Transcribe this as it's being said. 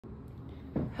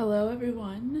Hello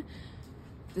everyone,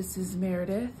 this is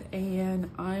Meredith and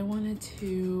I wanted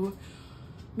to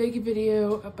make a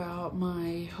video about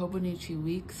my Hobonichi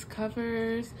Weeks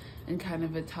covers and kind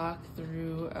of a talk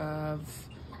through of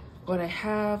what I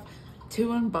have, 2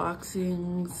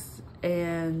 unboxings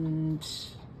and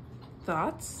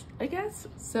thoughts, I guess.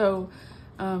 So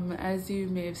as you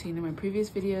may have seen in my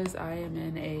previous videos, I am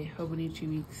in a Hobonichi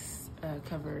Weeks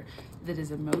cover that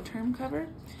is a Moterm cover.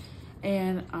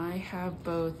 And I have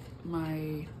both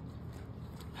my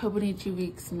Hobonichi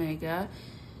Weeks Mega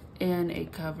and a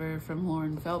cover from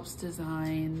Lauren Phelps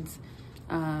Designs,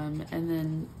 and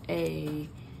then a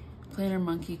Planner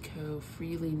Monkey Co.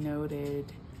 Freely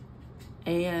Noted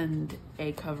and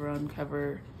a cover on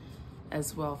cover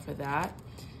as well for that.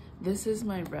 This is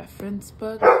my reference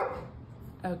book.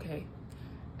 Okay.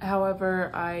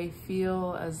 However, I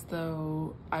feel as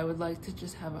though I would like to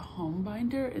just have a home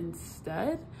binder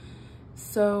instead.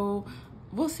 So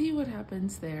we'll see what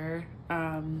happens there.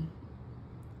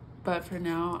 But for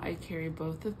now, I carry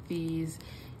both of these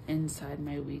inside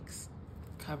my Weeks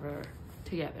cover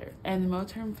together. And the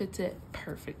Moterm fits it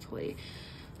perfectly.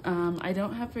 I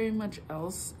don't have very much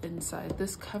else inside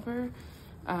this cover,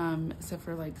 except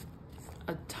for like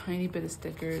a tiny bit of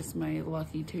stickers, my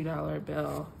lucky $2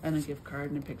 bill, and a gift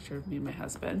card and a picture of me and my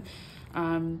husband.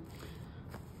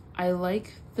 I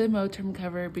like the Moterm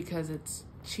cover because it's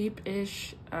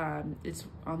cheap-ish. It's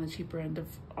on the cheaper end of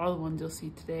all the ones you'll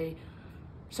see today,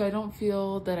 so I don't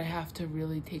feel that I have to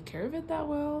really take care of it that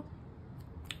well,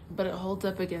 but it holds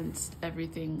up against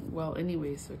everything well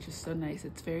anyways, which is so nice.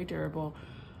 It's very durable.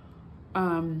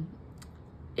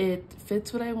 It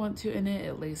fits what I want to in it.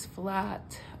 It lays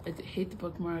flat. I hate the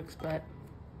bookmarks, but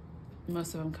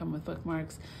most of them come with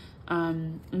bookmarks.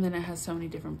 And then it has so many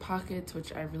different pockets,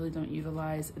 which I really don't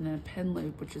utilize, and then a pen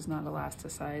loop, which is not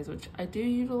elasticized, which I do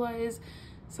utilize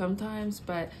sometimes,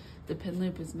 but the pen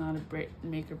loop is not a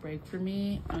make or break for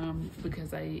me,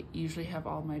 because I usually have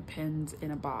all my pens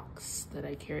in a box that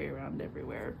I carry around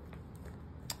everywhere.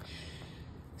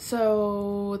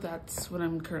 So that's what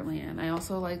I'm currently in. I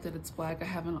also like that it's black. I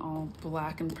have an all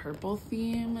black and purple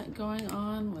theme going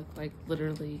on with like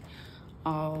literally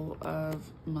all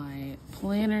of my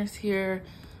planners here.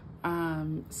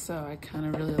 So I kind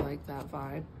of really like that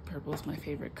vibe. Purple is my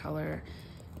favorite color,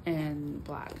 and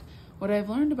black. What I've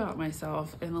learned about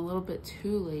myself, and a little bit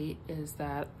too late, is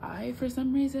that I, for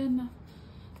some reason,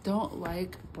 don't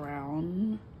like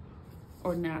brown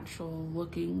or natural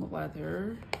looking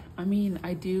leather. I mean,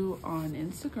 I do on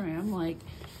Instagram. Like,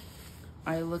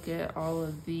 I look at all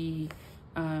of the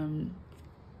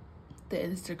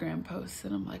Instagram posts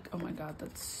and I'm like, oh my god,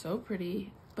 that's so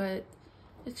pretty, but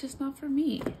it's just not for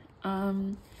me.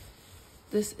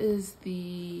 This is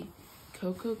the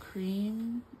Cocoa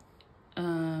Cream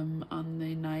on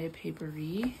the Naya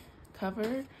Paperie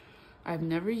cover. I've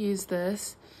never used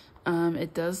this.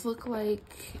 It does look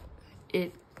like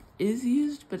it is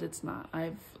used, but it's not.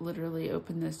 I've literally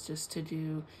opened this just to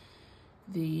do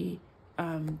the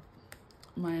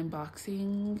my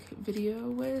unboxing video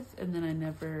with, and then I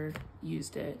never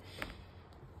used it.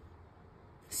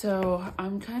 So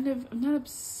I'm not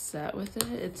upset with it.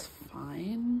 It's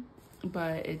fine,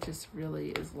 but it just really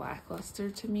is lackluster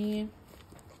to me,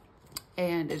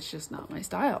 and it's just not my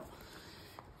style.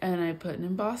 And I put an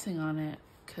embossing on it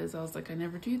because I was like, I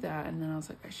never do that, and then I was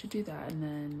like, I should do that, and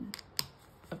then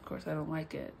of course I don't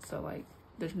like it. So like,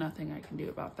 there's nothing I can do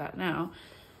about that now,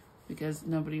 because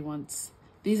nobody wants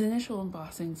these initial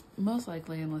embossings, most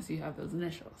likely, unless you have those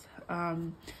initials.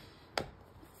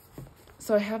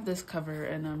 So I have this cover,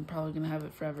 and I'm probably gonna have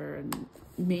it forever, and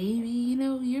maybe, you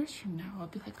know, years from now I'll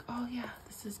be like, oh yeah,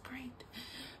 this is great,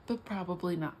 but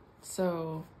probably not.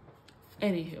 So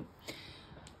anywho,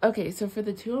 okay, so for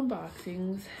the 2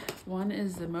 unboxings, one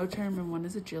is the Moterm and one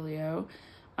is a Gillio.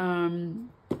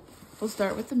 We'll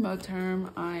start with the Moterm.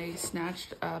 I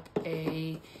snatched up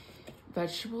a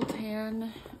vegetable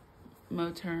tan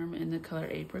Moterm in the color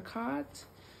Apricot,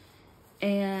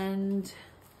 and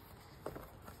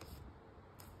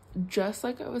just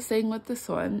like I was saying with this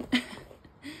one,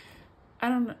 I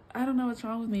don't know what's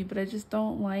wrong with me, but I just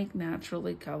don't like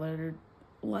naturally colored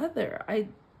leather.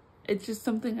 It's just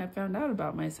something I found out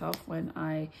about myself when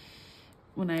I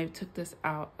took this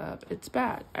out of its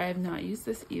bag. I have not used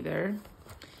this either.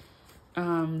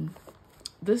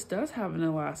 This does have an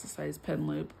elasticized pen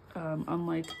loop,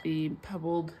 unlike the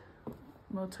pebbled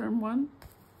Moterm one.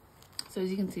 So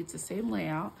as you can see, it's the same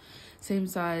layout, same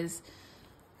size,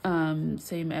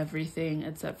 same everything,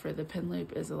 except for the pen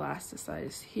loop is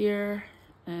elasticized here,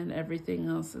 and everything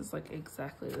else is like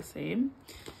exactly the same.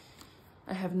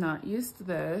 I have not used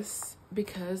this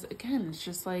because, again, it's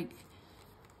just like,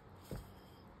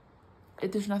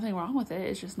 there's nothing wrong with it.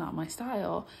 It's just not my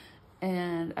style.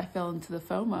 And I fell into the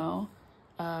FOMO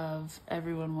of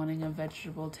everyone wanting a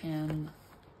vegetable tan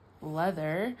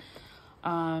leather.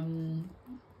 And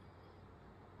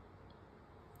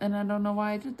I don't know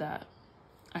why I did that.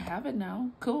 I have it now.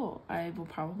 Cool. I will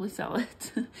probably sell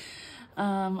it.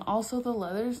 Also, the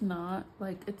leather's not,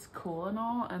 like, it's cool and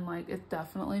all, and, like, it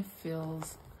definitely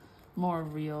feels more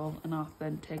real and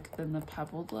authentic than the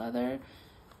pebbled leather.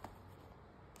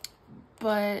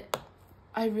 But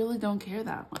I really don't care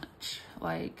that much.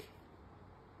 Like,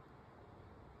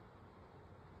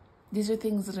 these are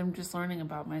things that I'm just learning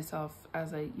about myself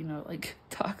as I, you know, like,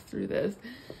 talk through this.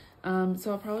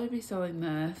 So I'll probably be selling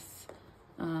this.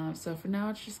 So for now,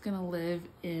 it's just gonna live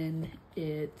in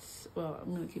its, well,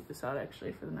 I'm gonna keep this out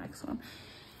actually for the next one.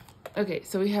 Okay,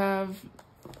 so we have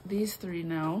these three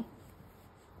now.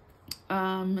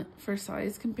 For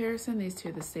size comparison, these two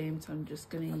are the same, so I'm just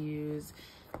gonna use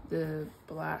the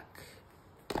black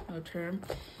Moterm.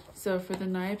 So for the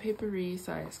Naya Paperie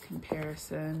size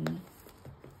comparison,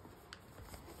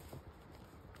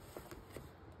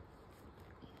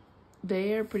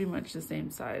 they are pretty much the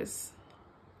same size.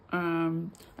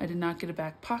 I did not get a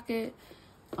back pocket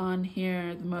on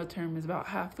here. The Moterm is about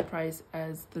half the price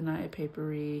as the Naya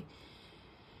Paperie.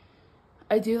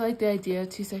 I do like the idea of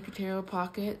 2 secretarial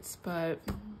pockets, but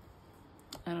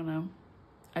I don't know.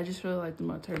 I just really like the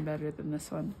Moterm better than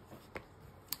this one.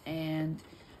 And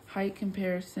height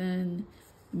comparison,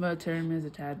 the Moterm is a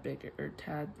tad bigger, or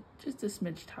just a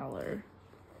smidge taller.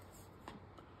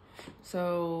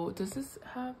 So does this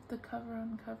have the cover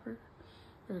on cover,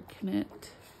 or can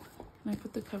I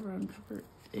put the cover on cover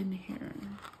in here?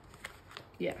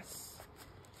 Yes.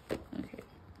 Okay.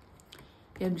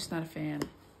 Yeah, I'm just not a fan.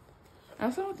 I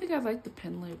also don't think I like the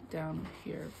pin loop down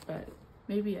here, but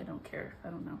maybe I don't care. I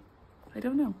don't know. I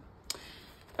don't know.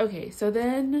 Okay, so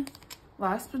then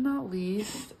last but not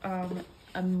least, over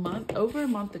a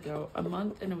month ago, a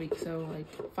month and a week, so like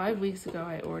 5 weeks ago,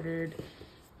 I ordered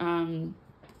a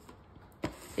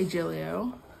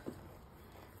Gillio,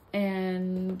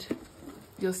 and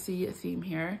you'll see a theme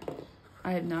here.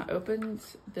 I have not opened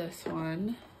this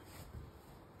one.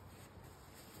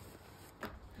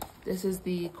 This is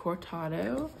the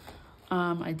Cortado.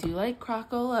 I do like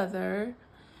Croco leather.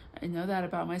 I know that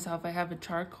about myself. I have a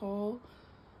charcoal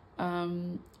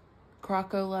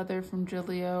Croco leather from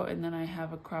Gillio, and then I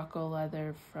have a Croco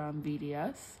leather from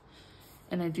VDS.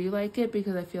 And I do like it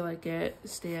because I feel like it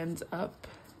stands up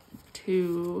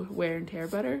to wear and tear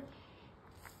better.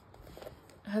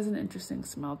 It has an interesting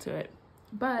smell to it.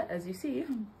 But as you see,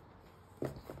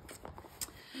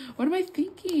 what am I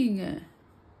thinking?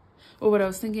 Well, what I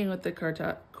was thinking with the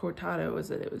Cortado was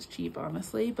that it was cheap,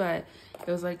 honestly, but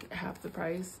it was like half the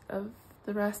price of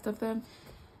the rest of them.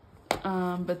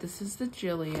 But this is the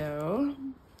Gillio,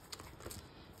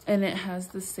 and it has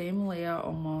the same layout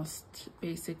almost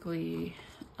basically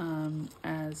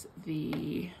as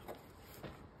the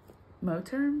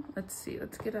Moterm. Let's see,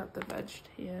 let's get out the veg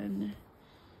tan.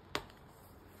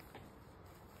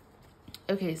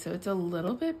 Okay, so it's a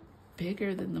little bit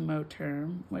bigger than the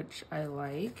Moterm, which I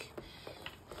like.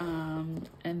 And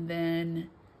then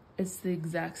it's the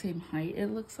exact same height, it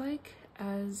looks like,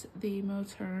 as the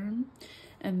Moterm.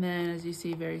 And then, as you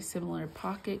see, very similar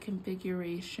pocket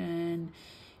configuration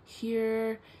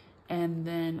here. And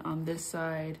then on this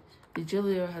side, the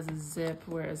Gillio has a zip,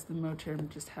 whereas the Moterm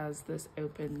just has this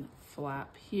open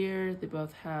flap here. They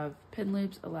both have pin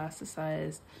loops,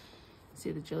 elasticized.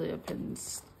 See the Gillio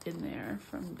pins in there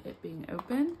from it being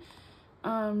open.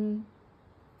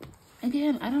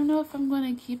 Again, I don't know if I'm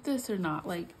going to keep this or not.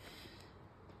 Like,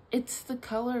 it's the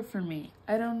color for me.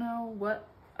 I don't know what,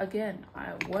 again,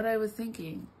 what I was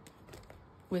thinking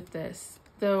with this.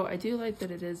 Though I do like that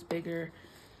it is bigger.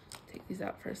 Take these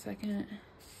out for a second.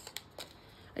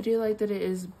 I do like that it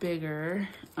is bigger.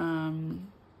 How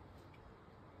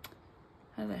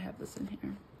did I have this in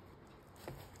here?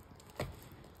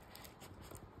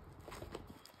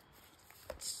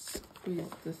 Squeeze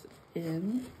this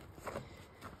in.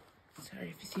 Sorry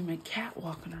if you see my cat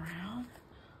walking around.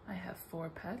 I have 4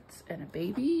 pets and a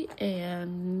baby,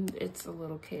 and it's a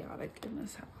little chaotic in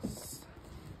this house.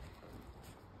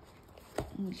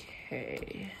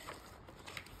 Okay.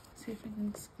 See if I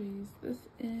can squeeze this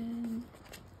in.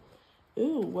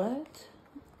 Ooh, what?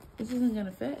 This isn't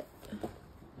gonna fit.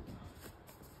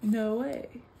 No way.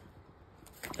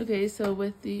 Okay, so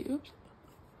with the, oops.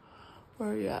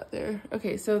 Where are you at there?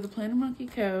 Okay, so the Planner Monkey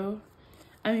Co.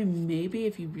 I mean, maybe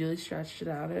if you really stretched it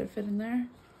out, it would fit in there,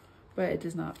 but it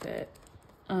does not fit.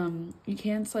 You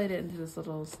can slide it into this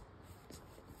little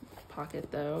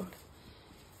pocket though.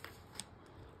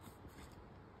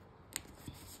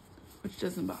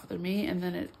 doesn't bother me. And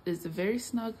then it is a very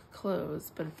snug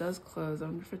close, but it does close. I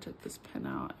wonder if I took this pin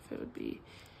out, if it would be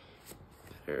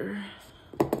better.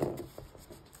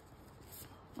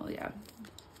 Well, yeah.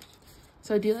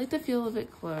 So I do like the feel of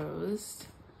it closed,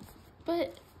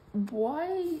 but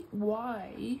why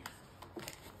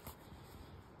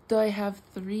do I have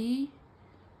 3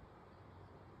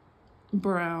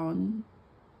 brown,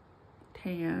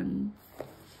 tan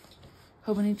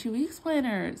Hobonichi Weeks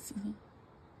planners?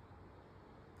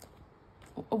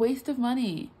 A waste of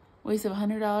money. Waste of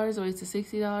 $100, a waste of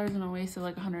 $60, and a waste of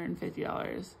like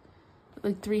 $150.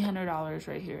 Like $300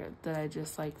 right here that I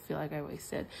just like feel like I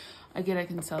wasted. I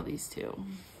can sell these too.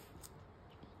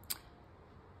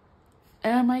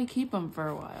 And I might keep them for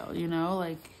a while, you know,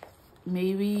 like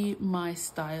maybe my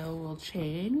style will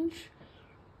change,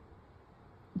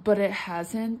 but it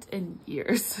hasn't in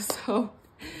years. So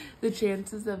the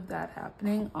chances of that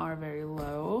happening are very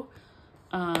low.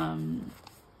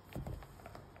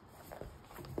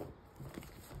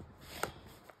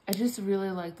 I just really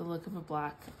like the look of a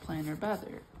black planner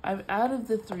better. Out of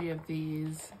the 3 of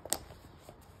these,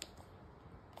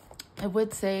 I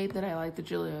would say that I like the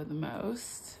Gillio the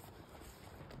most.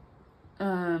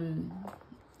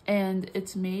 And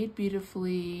it's made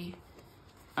beautifully.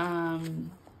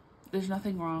 There's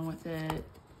nothing wrong with it.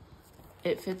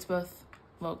 It fits both,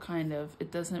 well, kind of.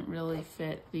 It doesn't really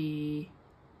fit the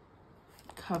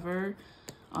cover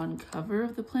on cover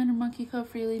of the Planner Monkey Co.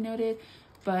 Freely Noted.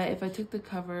 But if I took the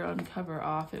cover on cover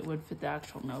off, it would fit the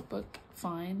actual notebook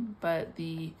fine. But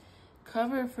the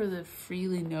cover for the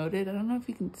Freely Noted, I don't know if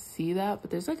you can see that, but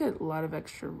there's like a lot of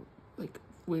extra like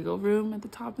wiggle room at the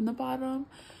top and the bottom.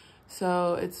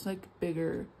 So it's like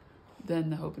bigger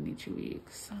than the Hobonichi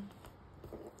Weeks.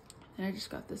 And I just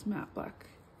got this matte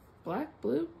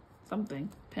blue,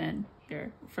 something pen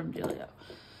here from Gillio.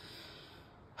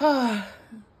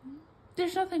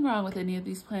 There's nothing wrong with any of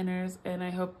these planners, and I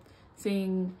hope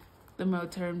seeing the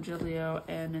Moterm, Gillio,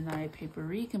 and the Naya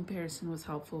Paperie comparison was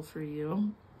helpful for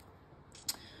you.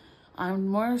 I'm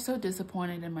more so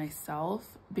disappointed in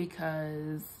myself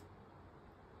because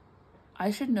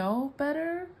I should know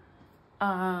better,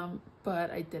 but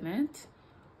I didn't.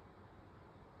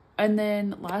 And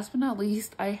then last but not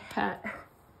least, I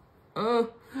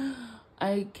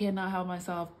cannot help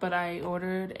myself, but I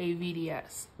ordered a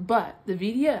VDS. But the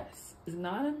VDS is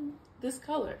not in this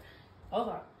color. Hold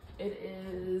on. It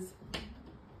is,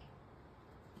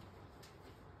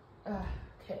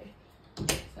 okay,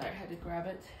 sorry, I had to grab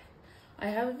it. I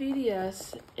have a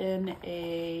VDS in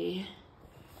a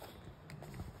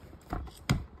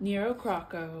Nero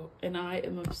Croco, and I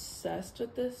am obsessed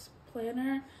with this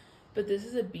planner, but this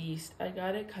is a beast. I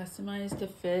got it customized to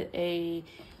fit a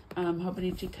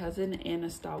Hobonichi cousin and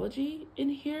Astrology in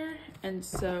here, and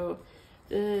so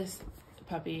this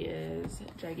puppy is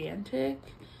gigantic.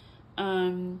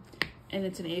 And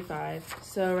it's an A5.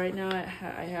 So right now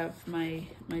I have my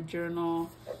journal,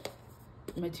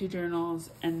 my 2 journals,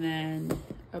 and then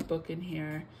a book in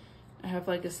here. I have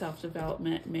like a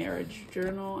self-development marriage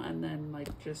journal, and then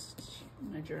like just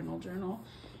my journal.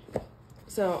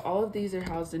 So all of these are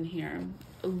housed in here.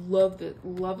 I love it,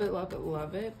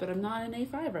 but I'm not in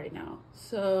A5 right now.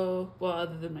 So, well,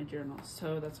 other than my journals.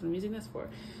 So that's what I'm using this for.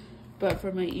 But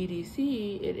for my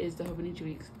EDC, it is the Hobonichi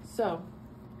Weeks. So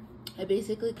I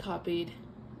basically copied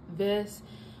this.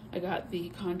 I got the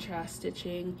contrast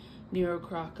stitching Nero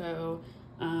Croco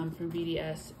from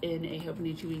VDS in a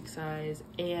Hobonichi Week size,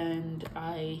 and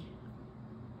I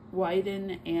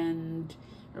widened and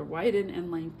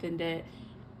lengthened it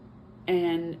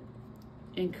and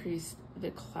increased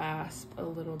the clasp a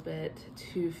little bit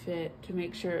to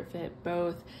make sure it fit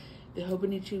both the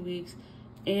Hobonichi Weeks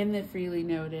and the Freely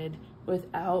Noted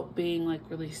without being like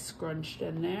really scrunched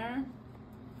in there.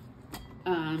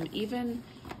 Even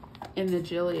in the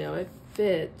Gillio, it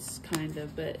fits kind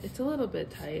of, but it's a little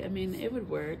bit tight. I mean, it would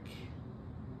work.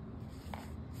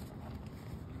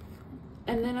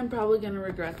 And then I'm probably going to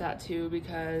regret that too,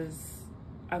 because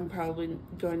I'm probably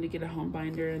going to get a home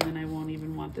binder, and then I won't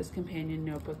even want this companion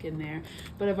notebook in there.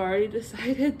 But I've already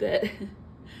decided that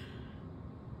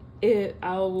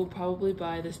I will probably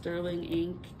buy the Sterling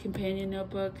Ink companion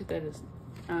notebook that is,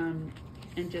 and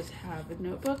just have a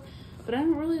notebook. But I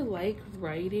don't really like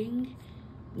writing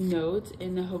notes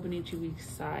in the Hobonichi Week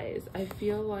size. I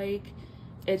feel like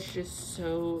it's just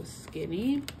so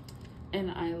skinny, and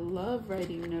I love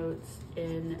writing notes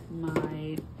in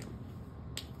my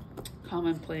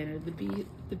common planner. The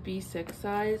B6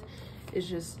 size is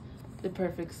just the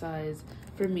perfect size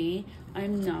for me.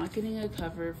 I'm not getting a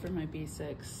cover for my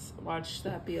B6. Watch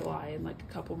that be a lie in like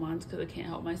a couple months because I can't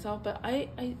help myself. But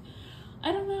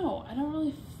I don't know. I don't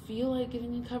really feel like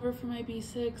getting a cover for my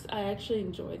B6. I actually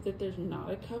enjoyed that there's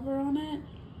not a cover on it.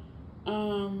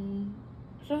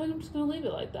 I feel like I'm just gonna leave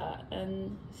it like that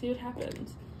and see what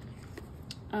happens.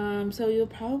 So you'll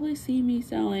probably see me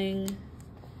selling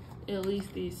at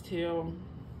least these two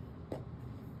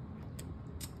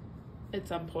at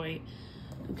some point.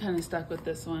 I'm kind of stuck with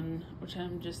this one, which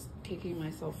I'm just kicking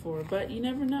myself for, but you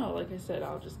never know. Like I said,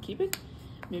 I'll just keep it.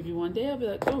 Maybe one day I'll be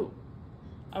like, oh,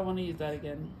 I want to use that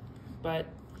again. But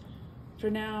for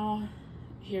now,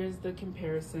 here's the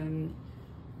comparison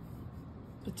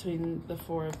between the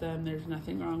four of them. There's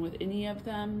nothing wrong with any of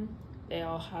them. They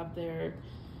all have their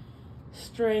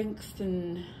strengths,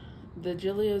 and the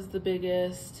Gillio's the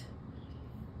biggest.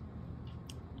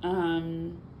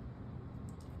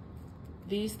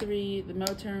 These three, the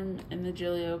Moterm and the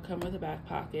Gillio, come with a back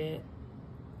pocket.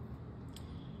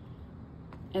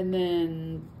 And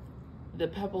then the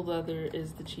pebbled leather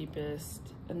is the cheapest,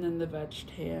 and then the veg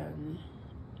tan.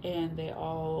 And they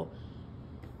all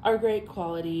are great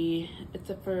quality,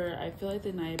 except for I feel like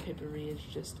the Naya Paperie is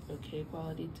just okay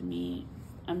quality to me.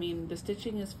 I mean, the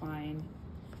stitching is fine,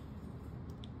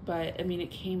 but I mean,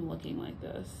 it came looking like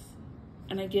this.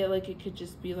 And I get like it could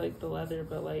just be like the leather,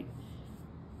 but like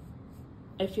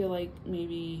I feel like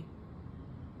maybe,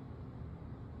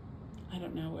 I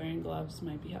don't know, wearing gloves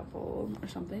might be helpful or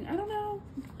something. I don't know.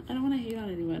 I don't want to hate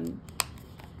on anyone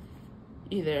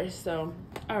either. So,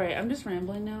 all right, I'm just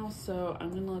rambling now, so I'm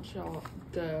gonna let y'all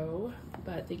go.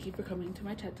 But thank you for coming to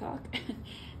my TED Talk,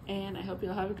 and I hope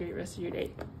y'all have a great rest of your day.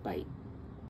 Bye.